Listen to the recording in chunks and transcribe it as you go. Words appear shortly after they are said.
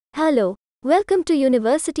Hello, welcome to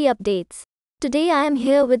University Updates. Today I am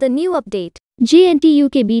here with a new update.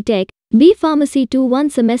 JNTUK B.Tech, B.Pharmacy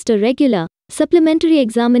 2-1 semester regular, supplementary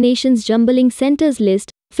examinations Jumbling centers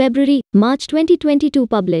list, February-March 2022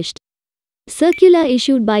 published. Circular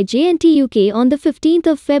issued by JNTUK on the 15th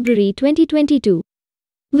of February 2022.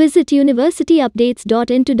 Visit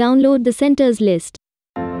universityupdates.in to download the centers list.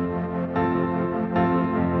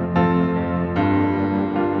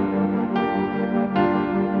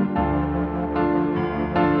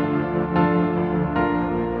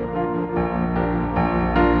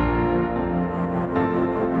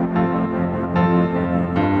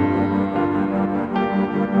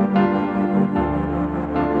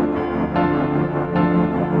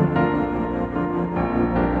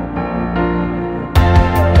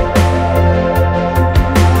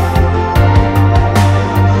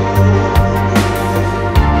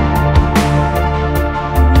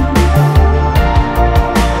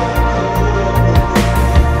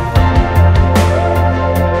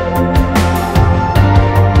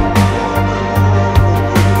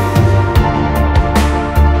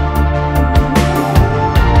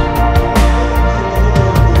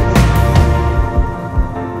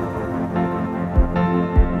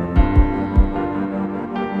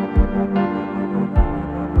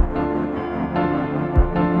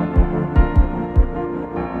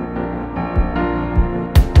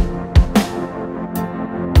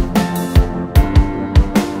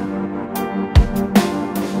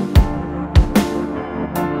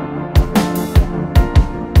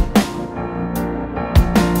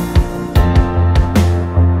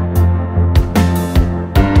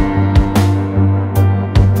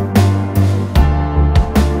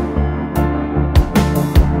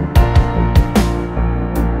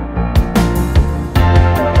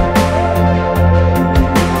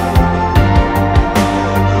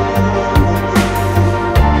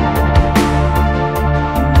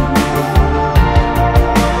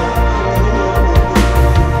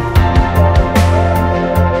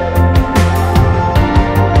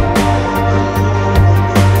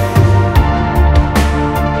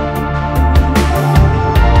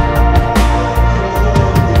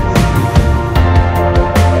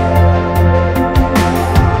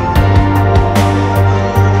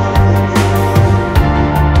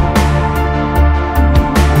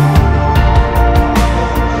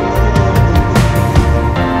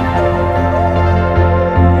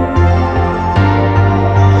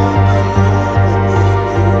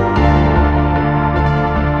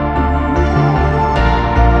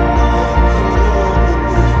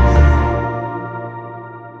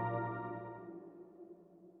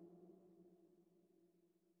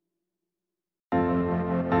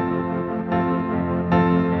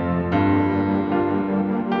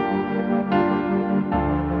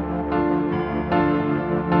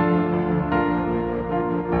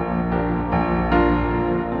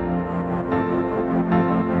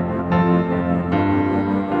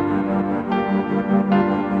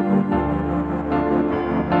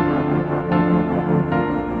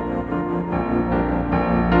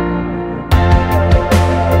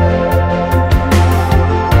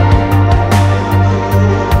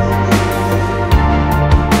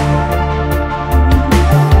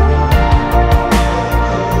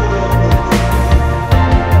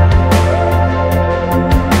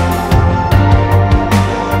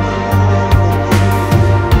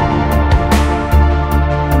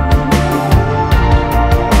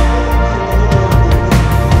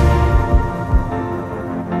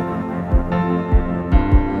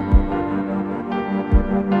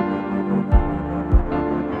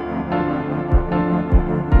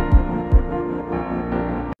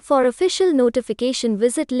 For official notification,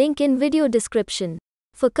 visit link in video description.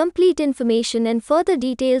 For complete information and further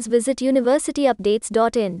details, visit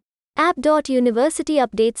universityupdates.in.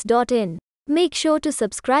 app.universityupdates.in. Make sure to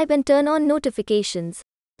subscribe and turn on notifications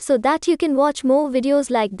so that you can watch more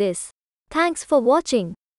videos like this. Thanks for watching.